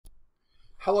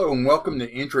Hello and welcome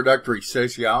to Introductory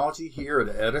Sociology here at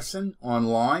Edison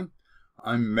online.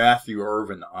 I'm Matthew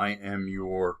Irvin. I am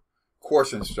your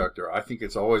course instructor. I think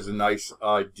it's always a nice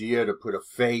idea to put a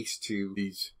face to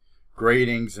these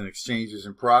gradings and exchanges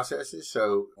and processes.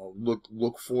 So I'll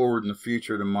look forward in the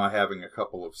future to my having a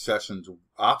couple of sessions,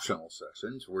 optional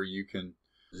sessions, where you can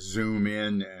zoom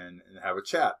in and have a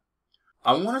chat.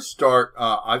 I want to start,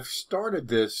 I've started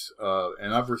this,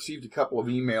 and I've received a couple of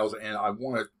emails, and I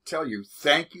want to tell you,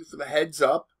 thank you for the heads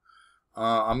up.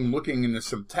 I'm looking into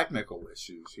some technical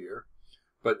issues here,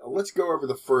 but let's go over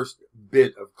the first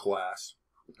bit of class.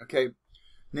 Okay,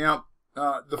 now,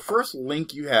 the first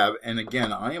link you have, and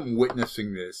again, I am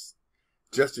witnessing this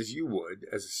just as you would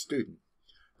as a student.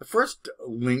 The first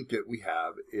link that we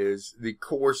have is the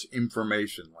course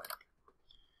information link.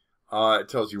 It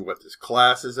tells you what this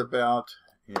class is about,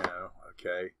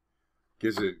 okay.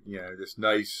 Gives it, this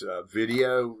nice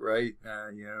video, right?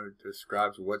 It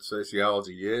describes what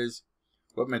sociology is,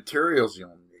 what materials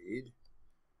you'll need,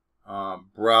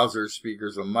 browsers,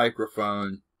 speakers, a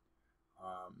microphone,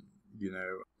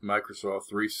 Microsoft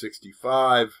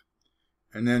 365,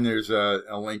 and then there's a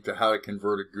link to how to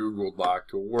convert a Google Doc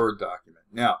to a Word document.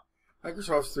 Now,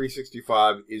 Microsoft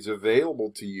 365 is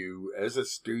available to you as a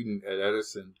student at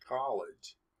Edison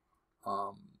College,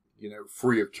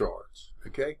 free of charge,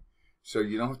 okay? So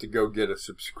you don't have to go get a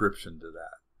subscription to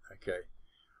that, okay?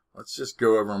 Let's just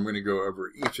go over, I'm going to go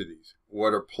over each of these.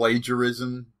 What are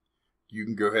plagiarism? You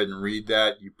can go ahead and read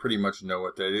that. You pretty much know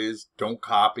what that is. Don't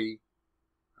copy,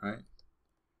 right?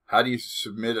 How do you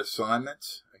submit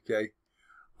assignments, okay?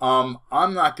 I'm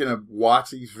not going to watch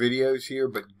these videos here,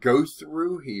 but go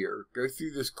through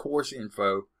this course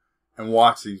info and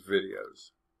watch these videos.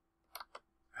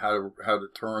 How to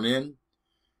turn in.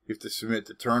 You have to submit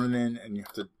to turn it in, and you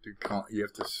have to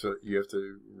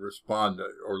respond to,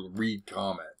 or read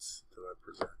comments that I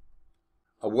present.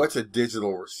 What's a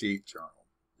digital receipt journal?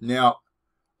 Now,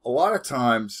 a lot of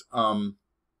times,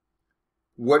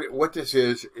 what this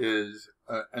is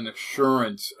an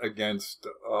assurance against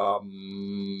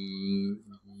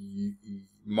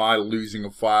my losing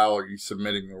a file or you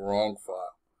submitting the wrong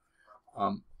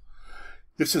file.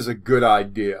 This is a good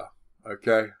idea,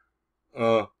 okay?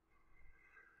 You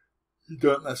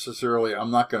don't necessarily,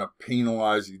 I'm not going to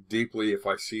penalize you deeply if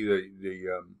I see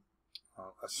the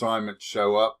assignment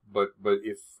show up, but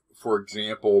if, for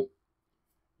example,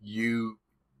 you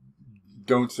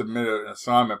don't submit an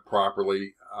assignment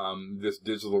properly, this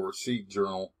digital receipt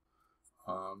journal,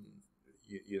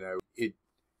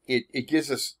 it gives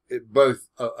us both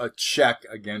a check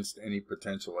against any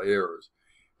potential errors.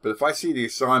 But if I see the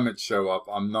assignment show up,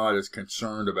 I'm not as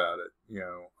concerned about it,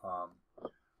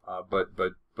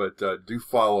 but do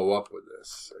follow up with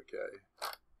this, okay?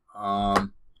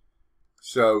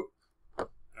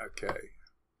 Okay.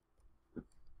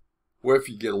 What if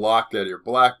you get locked out of your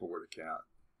Blackboard account?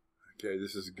 Okay,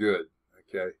 this is good,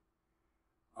 okay?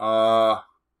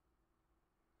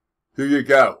 Here you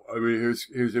go. I mean,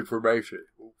 here's information.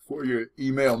 Before you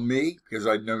email me, because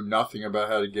I know nothing about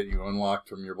how to get you unlocked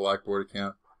from your Blackboard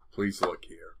account, please look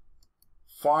here.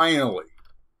 Finally,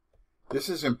 this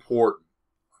is important.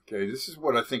 Okay, this is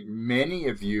what I think many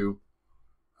of you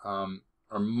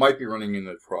might be running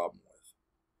into a problem with.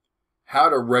 How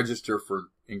to register for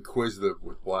Inquisitive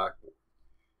with Blackboard.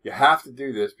 You have to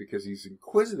do this because these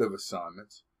Inquisitive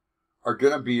assignments are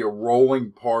going to be a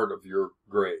rolling part of your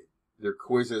grade. They're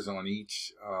quizzes on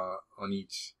each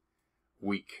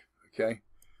week. Okay,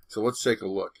 so let's take a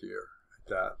look here at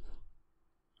that.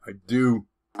 I do.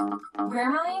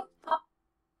 Grammarly?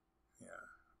 Yeah.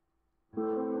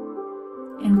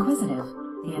 Inquisitive,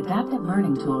 the adaptive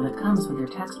learning tool that comes with your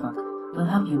textbook, will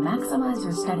help you maximize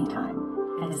your study time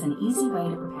and is an easy way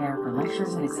to prepare for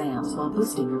lectures and exams while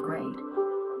boosting your grade.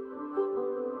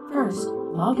 First,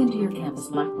 log into your campus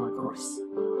Blackboard course.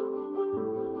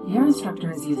 Your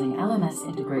instructor is using LMS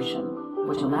integration,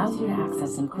 which allows you to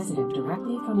access Inquisitive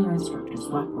directly from your instructor's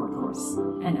Blackboard course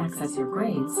and access your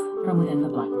grades from within the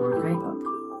Blackboard gradebook.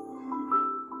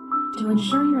 To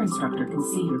ensure your instructor can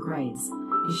see your grades,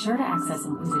 be sure to access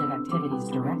Inquisitive activities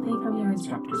directly from your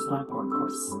instructor's Blackboard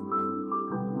course.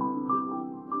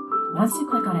 Once you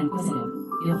click on Inquisitive,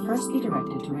 you'll first be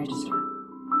directed to register.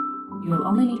 You will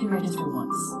only need to register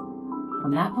once.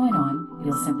 From that point on,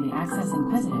 you'll simply access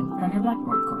Inquisitive from your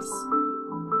Blackboard course.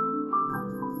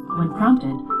 When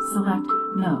prompted, select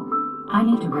No, I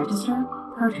need to register,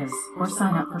 purchase, or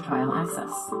sign up for trial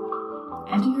access.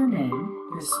 Enter your name,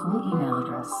 your school email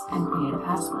address, and create a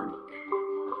password.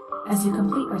 As you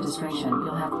complete registration,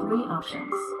 you'll have three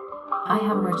options. I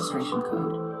have a registration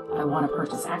code, I want to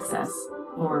purchase access,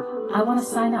 or I want to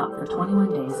sign up for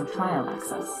 21 days of trial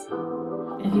access.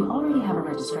 If you already have a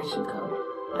registration code,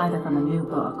 either from a new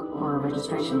book or a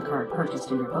registration card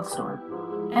purchased in your bookstore,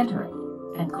 enter it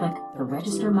and click the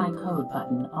Register My Code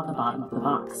button on the bottom of the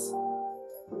box.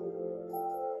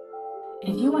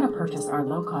 If you want to purchase our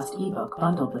low-cost ebook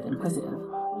bundled with Inquisitive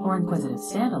or Inquisitive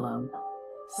Standalone,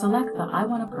 select the I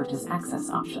Want to Purchase Access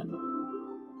option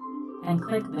and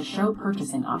click the Show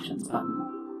Purchasing Options button.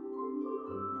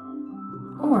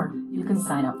 Or you can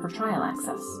sign up for trial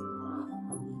access.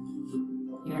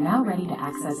 You're now ready to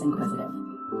access Inquisitive.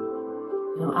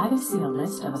 You'll either see a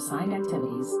list of assigned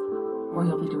activities, or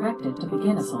you'll be directed to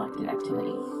begin a selected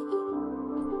activity.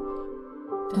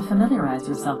 To familiarize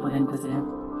yourself with Inquisitive,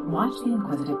 watch the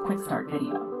Inquisitive Quick Start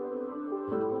video.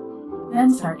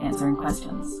 Then start answering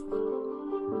questions.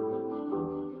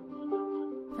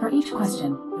 For each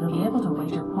question, you'll be able to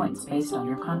wager points based on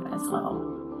your confidence level.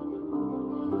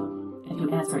 If you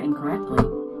answer incorrectly,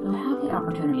 you'll have the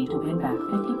opportunity to win back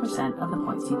 50% of the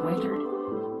points you've wagered.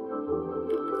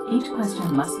 Each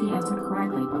question must be answered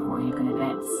correctly before you can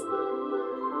advance.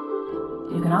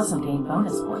 You can also gain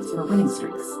bonus points for winning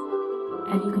streaks,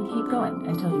 and you can keep going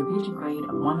until you reach a grade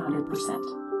of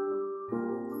 100%.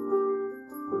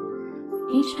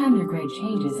 Each time your grade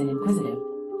changes in Inquisitive,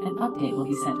 an update will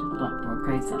be sent to the Blackboard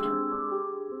Grade Center.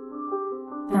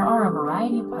 There are a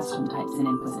variety of question types in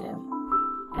Inquisitive,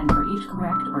 and for each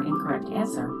correct or incorrect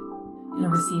answer, you'll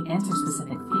receive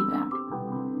answer-specific feedback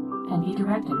and be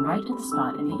directed right to the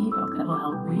spot in the ebook that will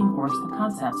help reinforce the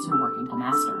concepts you're working to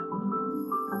master.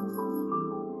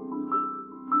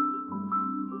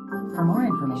 For more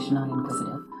information on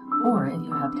Inquisitive, or if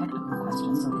you have technical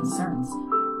questions or concerns,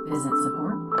 visit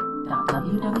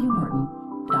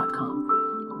support.wwnorton.com.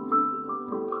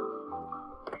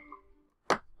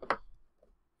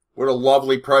 What a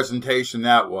lovely presentation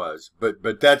that was.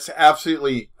 But that's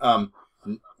absolutely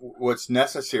what's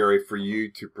necessary for you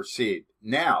to proceed.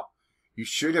 Now, you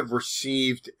should have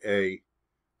received a,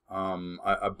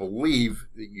 I believe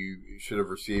that you should have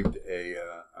received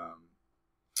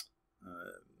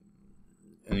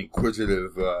an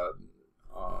Inquisitive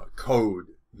code,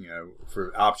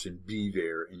 for option B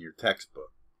there in your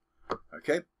textbook.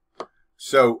 Okay?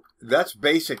 So that's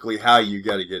basically how you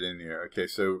got to get in there. Okay,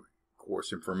 so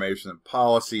course information and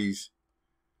policies,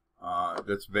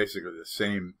 that's basically the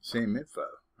same info,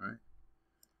 right?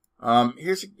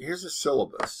 Here's a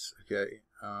syllabus, okay?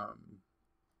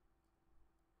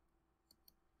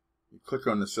 You click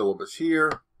on the syllabus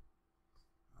here.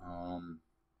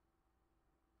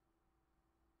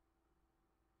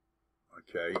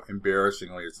 Okay,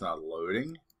 embarrassingly, it's not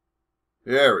loading.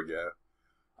 There we go.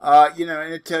 And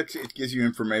it gives you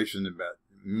information about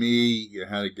me,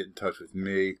 how to get in touch with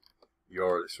me.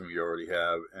 Some you already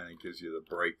have, and it gives you the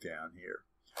breakdown here.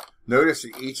 Notice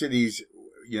that each of these,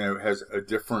 has a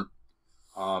different,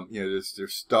 there's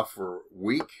stuff for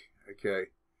week, okay,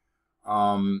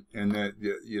 and then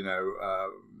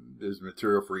there's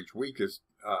material for each week.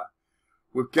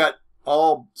 We've got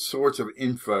all sorts of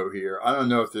info here. I don't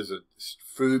know if there's a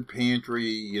food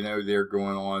pantry, there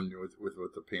going on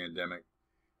with the pandemic,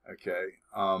 okay.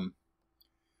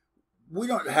 We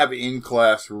don't have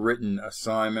in-class written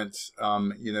assignments.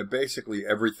 Basically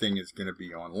everything is going to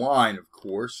be online, of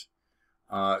course.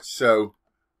 So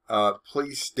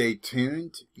please stay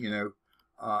tuned,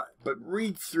 but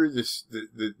read through this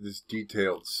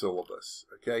detailed syllabus,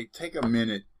 okay? Take a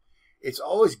minute. It's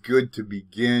always good to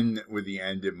begin with the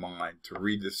end in mind, to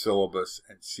read the syllabus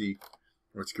and see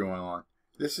what's going on.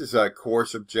 This is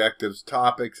course objectives,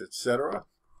 topics, etc.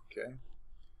 Okay.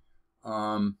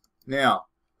 Now,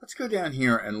 let's go down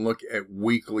here and look at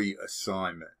weekly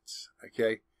assignments,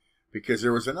 okay? Because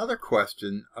there was another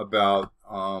question about,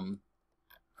 let's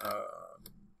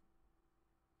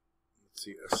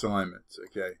see, assignments,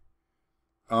 okay?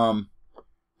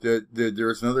 There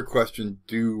was another question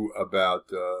due about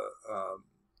the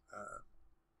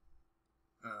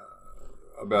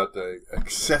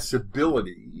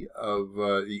accessibility of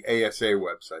the ASA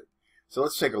website. So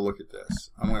let's take a look at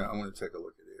this. I'm going to take a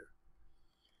look at it here.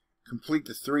 Complete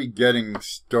the 3 getting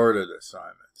started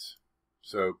assignments.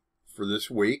 So for this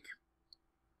week,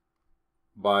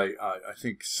 by I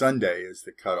think Sunday is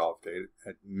the cutoff date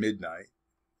at midnight,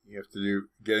 you have to do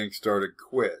getting started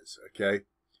quiz, okay?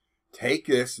 Take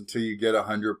this until you get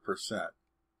 100%.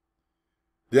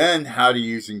 Then how to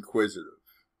use Inquisitive,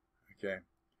 okay?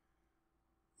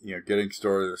 Getting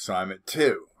started assignment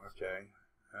 2, okay?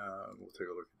 We'll take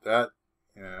a look at that.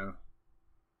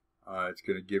 It's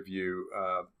going to give you,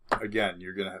 again,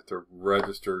 you're going to have to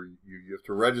register. You have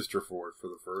to register for it for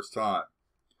the first time.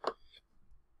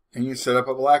 And you set up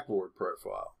a Blackboard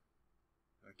profile.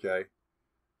 Okay.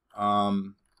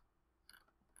 And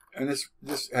this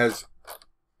has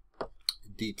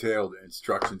detailed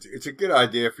instructions. It's a good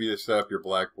idea for you to set up your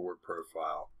Blackboard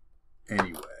profile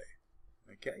anyway.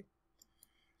 Okay.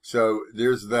 So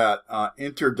there's that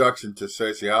introduction to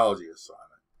sociology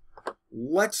assignment.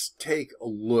 Let's take a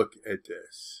look at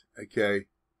this. Okay.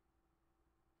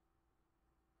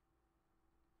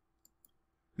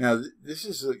 Now this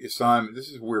is the assignment. This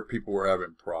is where people were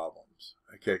having problems.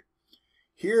 Okay.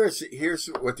 Here's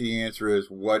what the answer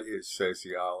is. What is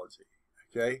sociology?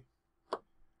 Okay.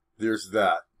 There's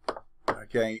that.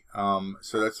 Okay.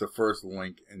 So that's the first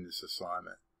link in this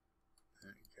assignment.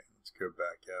 Okay. Let's go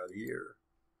back out here.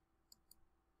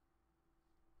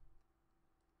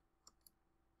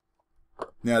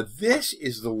 Now this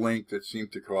is the link that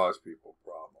seemed to cause people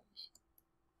problems.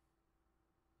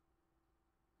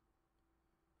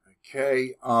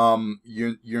 Okay.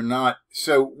 You're not.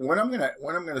 So what I'm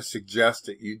gonna suggest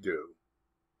that you do.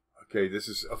 Okay. This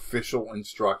is official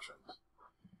instructions.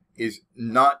 Is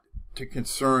not to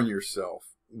concern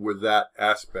yourself with that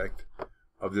aspect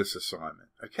of this assignment,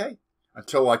 okay?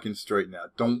 Until I can straighten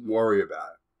out. Don't worry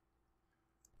about it.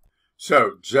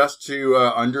 So, just to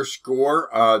underscore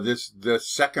the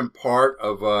second part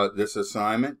of this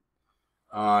assignment,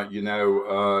 you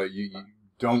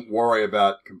don't worry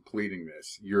about completing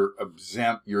this. You're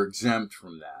exempt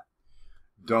from that.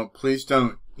 Please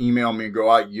don't email me and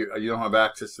go, you don't have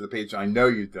access to the page. I know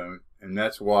you don't, and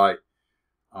that's why.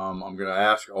 I'm going to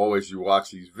ask always you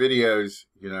watch these videos,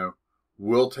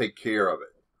 we'll take care of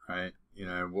it, right?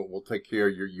 We'll take care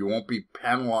of you won't be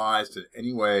penalized in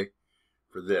any way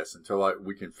for this until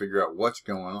we can figure out what's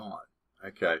going on.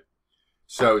 Okay.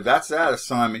 So that's that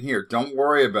assignment here. Don't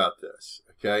worry about this.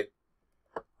 Okay.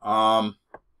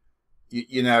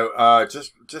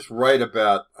 Just write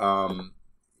about,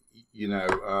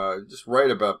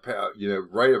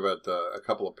 write about a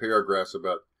couple of paragraphs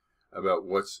about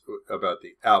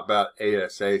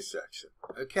ASA section.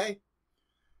 Okay.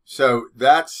 So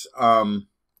that's,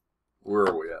 where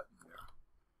are we at?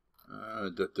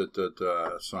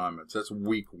 Assignments. That's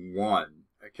week 1.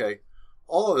 Okay.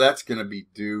 All of that's going to be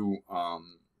due,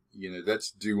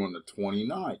 that's due on the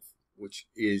 29th, which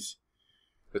is,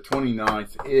 the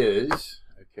 29th is,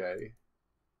 okay,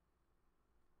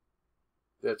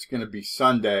 that's going to be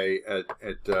Sunday at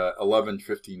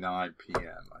 11:59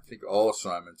 p.m. I think all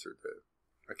assignments are due.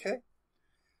 Okay?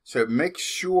 So make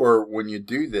sure when you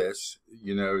do this,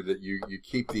 that you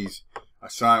keep these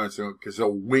assignments because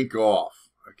they'll wink off.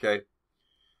 Okay?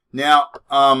 Now,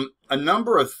 a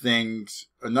number of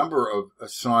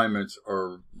assignments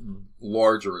are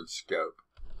larger in scope.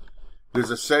 There's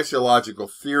a sociological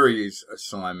theories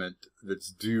assignment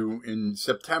that's due in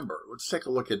September. Let's take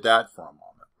a look at that for a moment.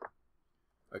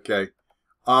 Okay.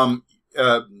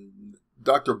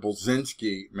 Dr.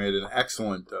 Bolzinski made an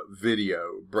excellent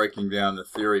video breaking down the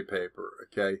theory paper.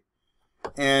 Okay.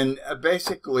 And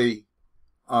basically,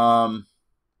 you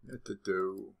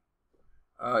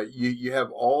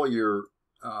have all your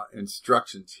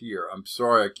instructions here. I'm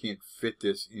sorry I can't fit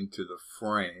this into the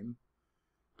frame,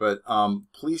 but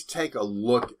please take a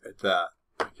look at that.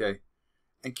 Okay.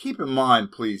 And keep in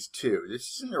mind, please, too,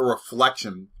 this isn't a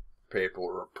reflection paper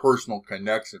or a personal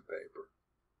connection paper.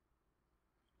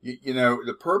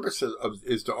 The purpose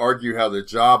is to argue how the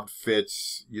job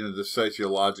fits, the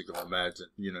sociological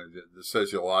the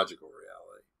sociological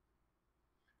reality.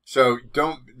 So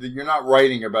you're not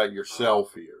writing about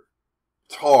yourself here.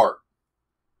 It's hard.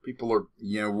 People are,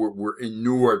 we're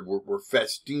inured, we're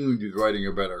festooned with writing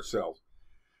about ourselves.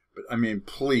 But I mean,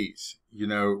 please,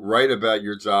 write about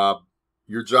your job.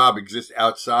 Your job exists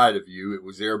outside of you. It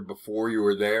was there before you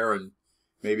were there and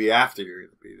maybe after you're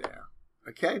going to be there.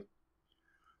 Okay?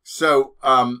 So,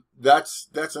 that's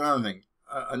another thing.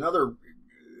 Another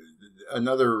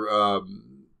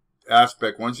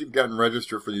aspect, once you've gotten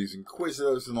registered for these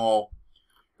inquisitos and all,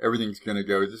 everything's going to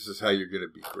go, this is how you're going to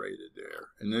be graded there.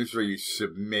 And this is where you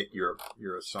submit your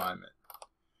assignment.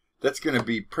 That's going to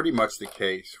be pretty much the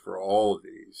case for all of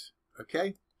these.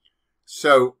 Okay?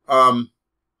 So,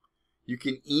 you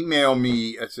can email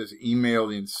me. It says email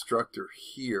the instructor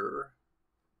here.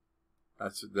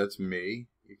 That's me.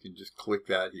 You can just click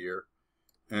that here.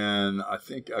 And I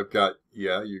think I've got,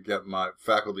 you got my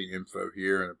faculty info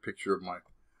here and a picture of my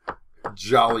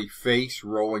jolly face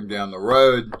rolling down the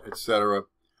road, etc.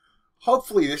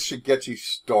 Hopefully this should get you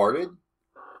started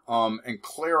and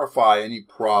clarify any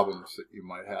problems that you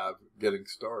might have getting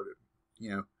started.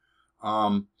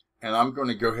 And I'm going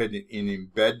to go ahead and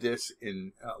embed this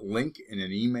in a link in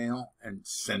an email and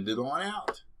send it on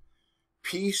out.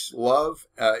 Peace, love.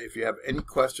 If you have any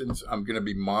questions, I'm going to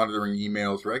be monitoring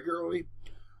emails regularly.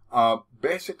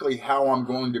 Basically, how I'm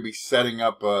going to be setting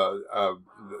up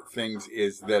things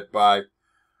is that by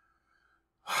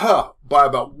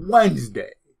about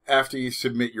Wednesday, after you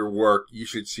submit your work, you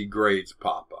should see grades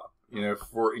pop up.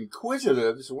 For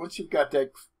inquisitives, once you've got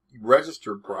that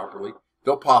registered properly,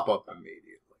 they'll pop up immediately.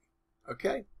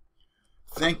 Okay?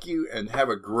 Thank you, and have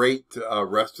a great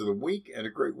rest of the week and a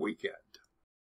great weekend.